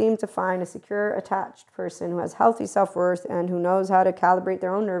can't seem to find a secure, attached person who has healthy self-worth and who knows how to calibrate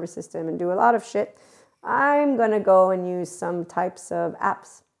their own nervous system and do a lot of shit. I'm going to go and use some types of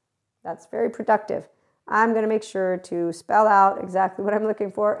apps. That's very productive. I'm going to make sure to spell out exactly what I'm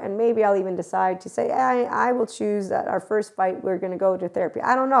looking for, and maybe I'll even decide to say, I will choose that our first fight, we're going to go to therapy.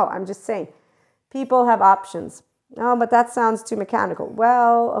 I don't know. I'm just saying. People have options. Oh, but that sounds too mechanical.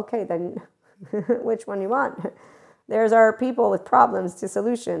 Well, okay, then which one you want? There's our people with problems to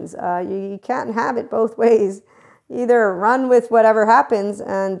solutions. You can't have it both ways. Either run with whatever happens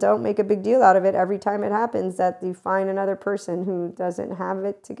and don't make a big deal out of it every time it happens that you find another person who doesn't have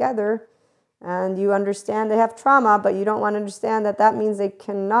it together, and you understand they have trauma, but you don't want to understand that means they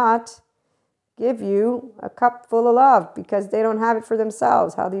cannot give you a cup full of love because they don't have it for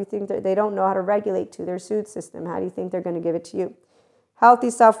themselves. How do you think they don't know how to regulate to their soothe system? How do you think they're going to give it to you? Healthy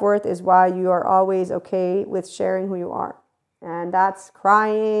self-worth is why you are always okay with sharing who you are. And that's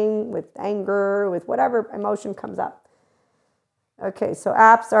crying, with anger, with whatever emotion comes up. Okay, so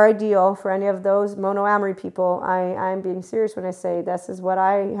apps are ideal for any of those monoamory people. I'm being serious when I say this is what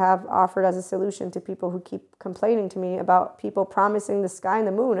I have offered as a solution to people who keep complaining to me about people promising the sky and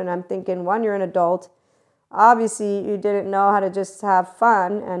the moon. And I'm thinking, one, you're an adult. Obviously, you didn't know how to just have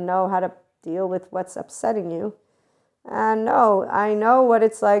fun and know how to deal with what's upsetting you. And no, I know what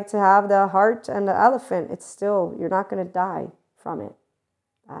it's like to have the heart and the elephant. It's still, you're not going to die from it.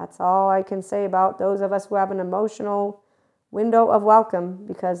 That's all I can say about those of us who have an emotional window of welcome,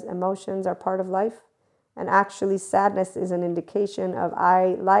 because emotions are part of life. And actually, sadness is an indication of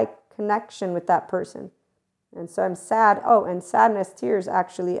I like connection with that person. And so I'm sad. Oh, and sadness, tears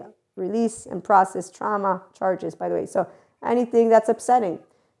actually release and process trauma charges, by the way. So anything that's upsetting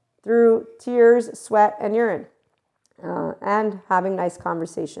through tears, sweat, and urine. And having nice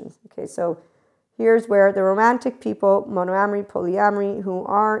conversations. Okay, so here's where the romantic people, monoamory, polyamory, who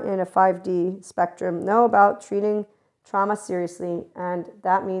are in a 5D spectrum, know about treating trauma seriously, and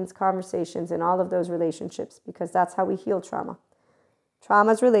that means conversations in all of those relationships, because that's how we heal trauma.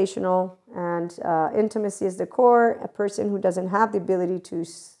 Trauma is relational, and intimacy is the core. A person who doesn't have the ability to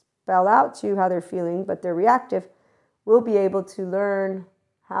spell out to you how they're feeling, but they're reactive, will be able to learn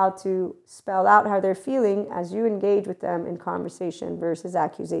how to spell out how they're feeling as you engage with them in conversation versus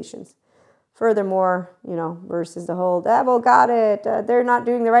accusations. Furthermore, versus the whole devil got it, they're not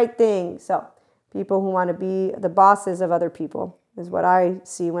doing the right thing. So people who want to be the bosses of other people is what I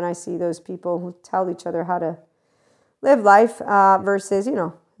see when I see those people who tell each other how to live life versus,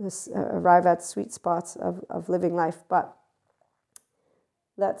 arrive at sweet spots of living life. But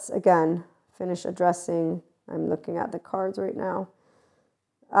let's, again, finish addressing, I'm looking at the cards right now.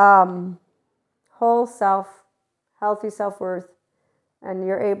 Whole self, healthy self-worth, and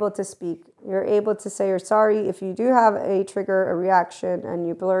you're able to speak. You're able to say you're sorry if you do have a trigger, a reaction, and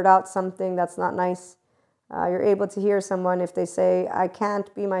you blurt out something that's not nice. You're able to hear someone if they say, I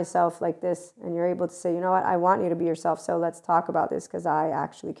can't be myself like this. And you're able to say, you know what, I want you to be yourself. So let's talk about this because I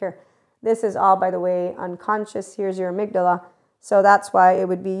actually care. This is all, by the way, unconscious. Here's your amygdala. So that's why it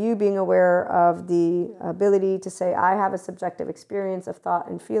would be you being aware of the ability to say, I have a subjective experience of thought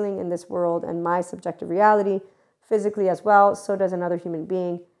and feeling in this world and my subjective reality physically as well. So does another human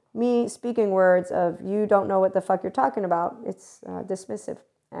being. Me speaking words of you don't know what the fuck you're talking about. It's dismissive.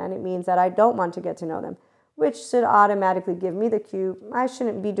 And it means that I don't want to get to know them, which should automatically give me the cue. I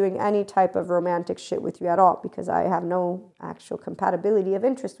shouldn't be doing any type of romantic shit with you at all because I have no actual compatibility of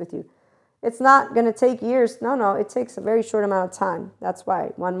interest with you. It's not going to take years. No, it takes a very short amount of time. That's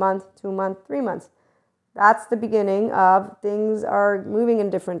why 1 month, 2 months, 3 months. That's the beginning of things are moving in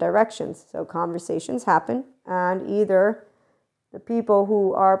different directions. So conversations happen, and either the people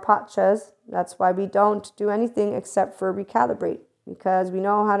who are pachas, that's why we don't do anything except for recalibrate, because we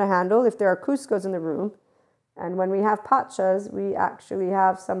know how to handle if there are Cuscos in the room. And when we have pachas, we actually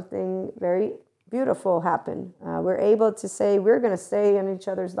have something very beautiful happen. We're able to say we're going to stay in each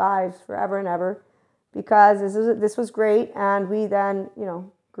other's lives forever and ever because this was great. And we then,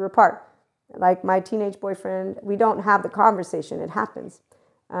 grew apart. Like my teenage boyfriend, we don't have the conversation. It happens.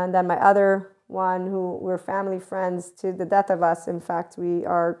 And then my other one, who we're family friends to the death of us. In fact, we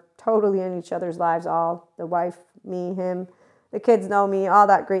are totally in each other's lives, all the wife, me, him. The kids know me, all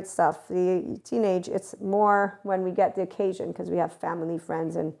that great stuff. The teenage, it's more when we get the occasion because we have family,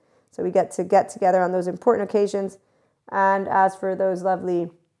 friends, and so we get together on those important occasions. And as for those lovely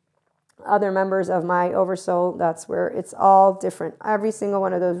other members of my oversoul, that's where it's all different. Every single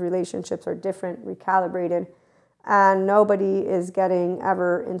one of those relationships are different, recalibrated, and nobody is getting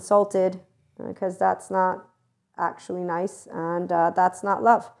ever insulted because that's not actually nice, and that's not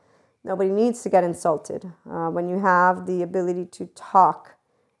love. Nobody needs to get insulted when you have the ability to talk.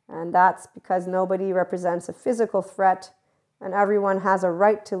 And that's because nobody represents a physical threat, and everyone has a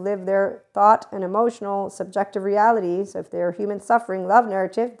right to live their thought and emotional subjective reality. So if they're human suffering, love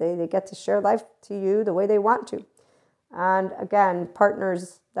narrative, they get to share life to you the way they want to. And again,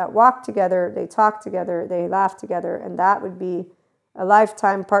 partners that walk together, they talk together, they laugh together, and that would be a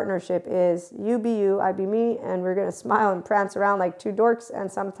lifetime partnership. Is you be you, I be me, and we're going to smile and prance around like two dorks,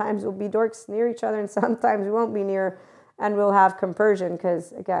 and sometimes we'll be dorks near each other and sometimes we won't be near, and we'll have compersion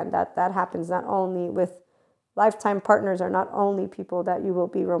because, again, that happens not only with lifetime partners are not only people that you will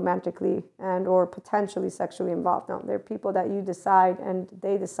be romantically and or potentially sexually involved. No, they're people that you decide and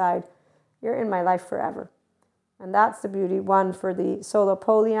they decide you're in my life forever. And that's the beauty, one, for the solo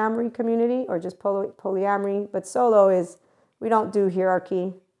polyamory community or just polyamory. But solo is, we don't do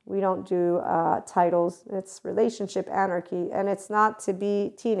hierarchy. We don't do titles. It's relationship anarchy. And it's not to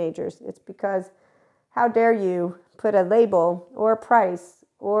be teenagers. It's because how dare you put a label or a price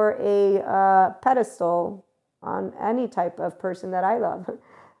or a pedestal on any type of person that I love.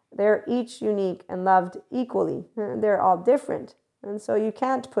 They're each unique and loved equally. They're all different. And so you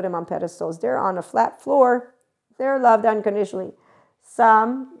can't put them on pedestals. They're on a flat floor. They're loved unconditionally.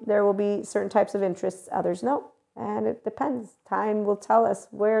 Some, there will be certain types of interests, others no. And it depends. Time will tell us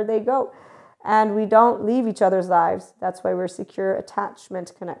where they go. And we don't leave each other's lives. That's why we're secure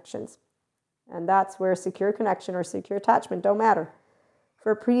attachment connections. And that's where secure connection or secure attachment don't matter.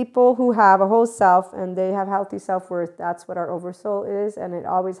 For people who have a whole self and they have healthy self-worth, that's what our oversoul is, and it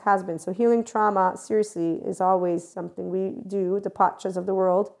always has been. So healing trauma, seriously, is always something we do, the pachas of the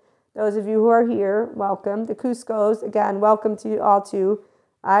world. Those of you who are here, welcome. The Cuscos, again, welcome to you all too.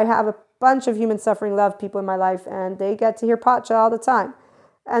 I have a bunch of human suffering love people in my life, and they get to hear pacha all the time.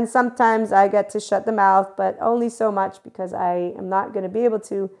 And sometimes I get to shut the mouth, but only so much because I am not going to be able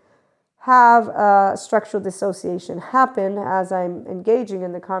to have a structural dissociation happen as I'm engaging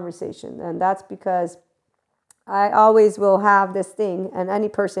in the conversation. And that's because I always will have this thing, and any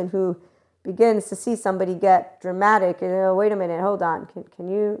person who begins to see somebody get dramatic, wait a minute, hold on, can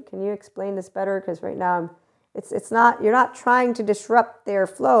you explain this better? Because right now it's not, you're not trying to disrupt their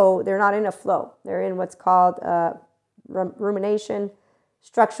flow. They're not in a flow. They're in what's called rumination,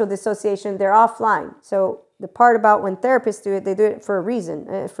 structural dissociation. They're offline. So the part about when therapists do it, they do it for a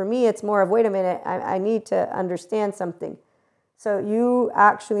reason. For me, it's more of, wait a minute, I need to understand something. So you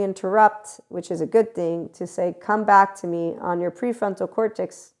actually interrupt, which is a good thing, to say, come back to me on your prefrontal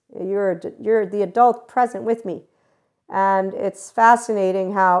cortex. You're the adult present with me. And it's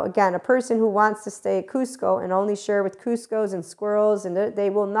fascinating how, again, a person who wants to stay Cusco and only share with Cuscos and squirrels, and they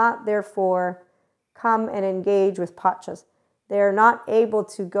will not, therefore, come and engage with pachas. they're not able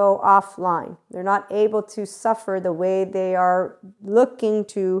to go offline. They're not able to suffer the way they are looking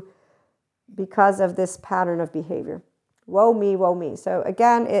to because of this pattern of behavior. Woe me, woe me. So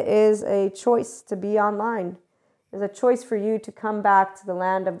again, it is a choice to be online. There's a choice for you to come back to the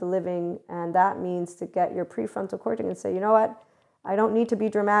land of the living, and that means to get your prefrontal cortex and say, you know what? I don't need to be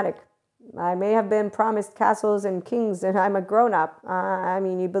dramatic. I may have been promised castles and kings, and I'm a grown-up.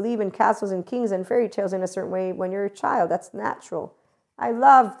 You believe in castles and kings and fairy tales in a certain way when you're a child. That's natural. I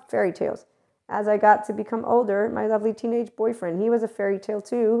love fairy tales. As I got to become older, my lovely teenage boyfriend, he was a fairy tale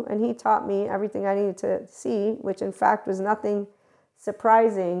too, and he taught me everything I needed to see, which in fact was nothing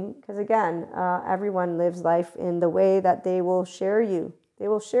surprising, because again, everyone lives life in the way that they will share you. They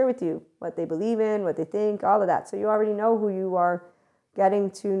will share with you what they believe in, what they think, all of that. So you already know who you are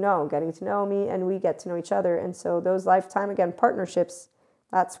getting to know me, and we get to know each other. And so those lifetime, again, partnerships,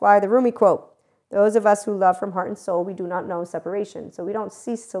 that's why the Rumi quote, those of us who love from heart and soul, we do not know separation. So we don't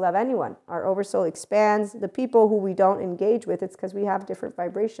cease to love anyone. Our oversoul expands. The people who we don't engage with, it's because we have different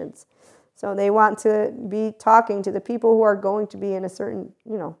vibrations. So they want to be talking to the people who are going to be in a certain,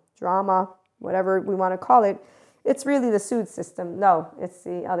 drama, whatever we want to call it. It's really the soothe system. No, it's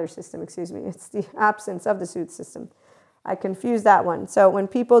the other system, excuse me. It's the absence of the soothe system. I confuse that one. So when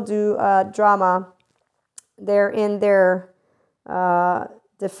people do drama, they're in their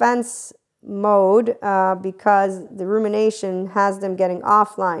defense mode because the rumination has them getting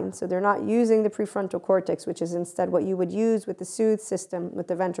offline. So they're not using the prefrontal cortex, which is instead what you would use with the soothe system, with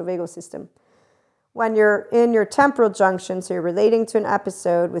the ventral vagal system. When you're in your temporal junction, so you're relating to an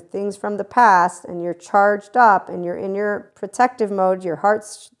episode with things from the past, and you're charged up and you're in your protective mode, your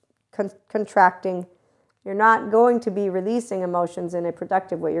heart's contracting, you're not going to be releasing emotions in a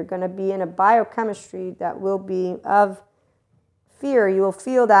productive way. You're going to be in a biochemistry that will be of fear. You will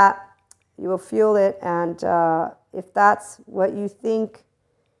feel that. You will feel it. And if that's what you think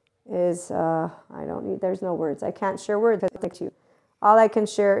is, there's no words. I can't share words with you. All I can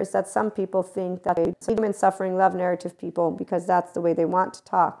share is that some people think that human suffering love narrative people because that's the way they want to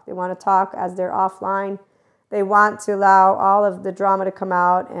talk. They want to talk as they're offline. They want to allow all of the drama to come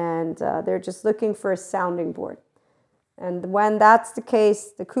out, and they're just looking for a sounding board. And when that's the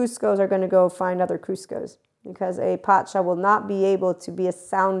case, the Cuscos are going to go find other Cuscos, because a Pacha will not be able to be a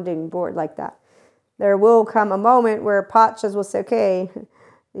sounding board like that. There will come a moment where Pachas will say, okay,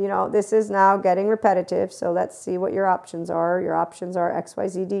 this is now getting repetitive, so let's see what your options are. Your options are X, Y,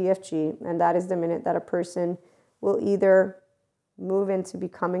 Z, D, E, F, G, and that is the minute that a person will either move into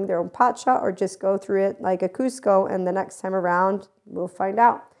becoming their own Pacha or just go through it like a Cusco, and the next time around, we'll find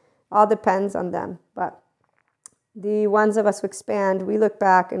out. All depends on them. But the ones of us who expand, we look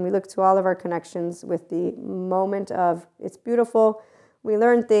back and we look to all of our connections with the moment of, it's beautiful. We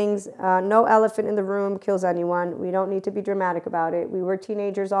learn things. No elephant in the room kills anyone. We don't need to be dramatic about it. We were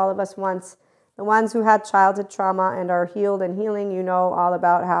teenagers, all of us once. The ones who had childhood trauma and are healed and healing, all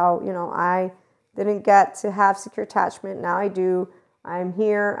about how, I didn't get to have secure attachment. Now I do. I'm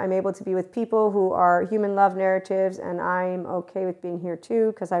here. I'm able to be with people who are human love narratives, and I'm okay with being here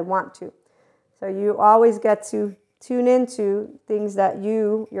too because I want to. So you always get to tune into things that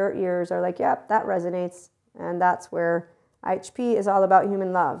your ears are like, yep, that resonates. And that's where IHP is all about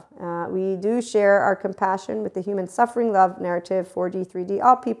human love. We do share our compassion with the human suffering love narrative, 4D, 3D,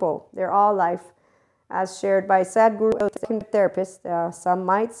 all people. They're all life, as shared by Sadhguru, therapists. Some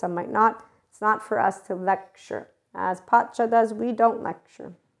might not. It's not for us to lecture. As Pacha does, we don't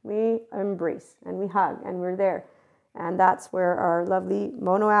lecture. We embrace and we hug and we're there. And that's where our lovely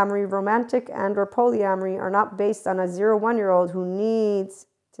monoamory, romantic, and or polyamory are not based on a 0-1-year-old who needs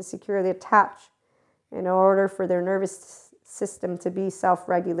to securely attach in order for their nervous system to be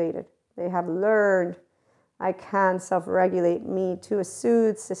self-regulated. They have learned, I can self-regulate me to a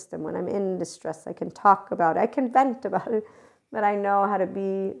soothe system. When I'm in distress, I can talk about it. I can vent about it, but I know how to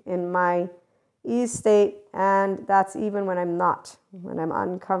be in my ease state, and that's even when I'm not, when I'm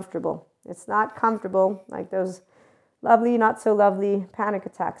uncomfortable. It's not comfortable like those lovely, not so lovely panic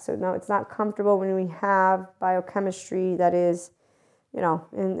attacks. So no, it's not comfortable when we have biochemistry that is,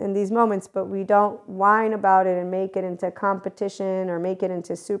 in these moments, but we don't whine about it and make it into competition or make it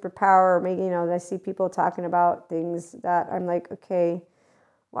into superpower or I see people talking about things that I'm like, okay,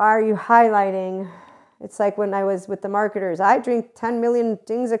 why are you highlighting? It's like when I was with the marketers, I drink 10 million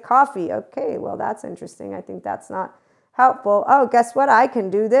things of coffee. Okay, well, that's interesting. I think that's not helpful. Oh, guess what? I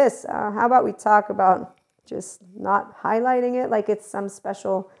can do this. How about we talk about just not highlighting it like it's some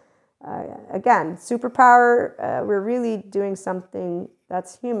special, again, superpower. We're really doing something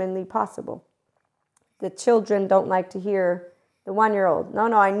that's humanly possible. The children don't like to hear the 1-year-old.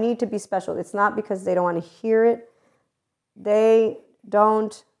 No, I need to be special. It's not because they don't want to hear it. they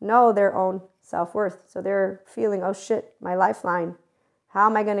don't know their own self-worth. So they're feeling, oh shit, my lifeline. How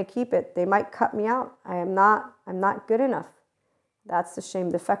am I going to keep it? They might cut me out. I'm not good enough. That's the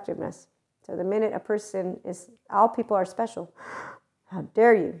shamed effectiveness. So the minute a person is, all people are special. How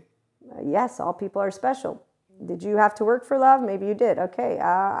dare you? Yes, all people are special. Did you have to work for love? Maybe you did. Okay,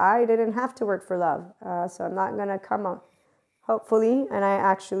 I didn't have to work for love. So I'm not going to come on. Hopefully, and I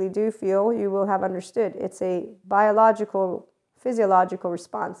actually do feel you will have understood. It's a biological, physiological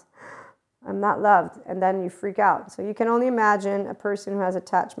response. I'm not loved. And then you freak out. So you can only imagine a person who has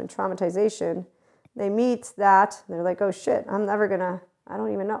attachment traumatization. They meet that. They're like, oh shit, I'm never going to, I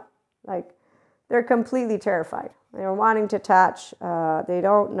don't even know. Like, they're completely terrified. They're wanting to attach. They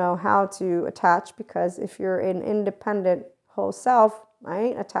don't know how to attach, because if you're an independent whole self, I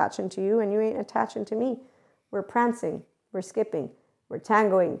ain't attaching to you and you ain't attaching to me. We're prancing. We're skipping. We're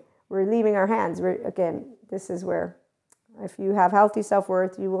tangoing. We're leaving our hands. Again, this is where, if you have healthy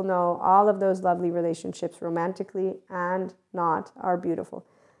self-worth, you will know all of those lovely relationships, romantically and not, are beautiful.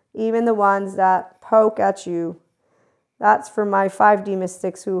 Even the ones that poke at you. That's for my 5D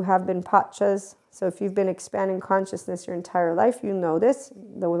mystics who have been pachas. So if you've been expanding consciousness your entire life, you know this.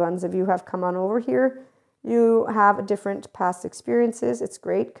 The ones of you who have come on over here, you have different past experiences. It's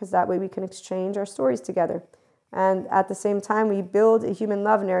great because that way we can exchange our stories together. And at the same time, we build a human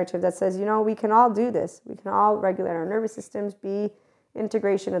love narrative that says, you know, we can all do this. We can all regulate our nervous systems, be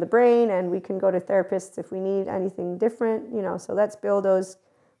integration of the brain, and we can go to therapists if we need anything different, you know. So let's build those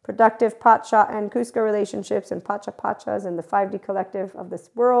productive Pacha and Cusco relationships and Pacha Pachas and the 5D collective of this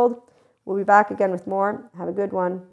world. We'll be back again with more. Have a good one.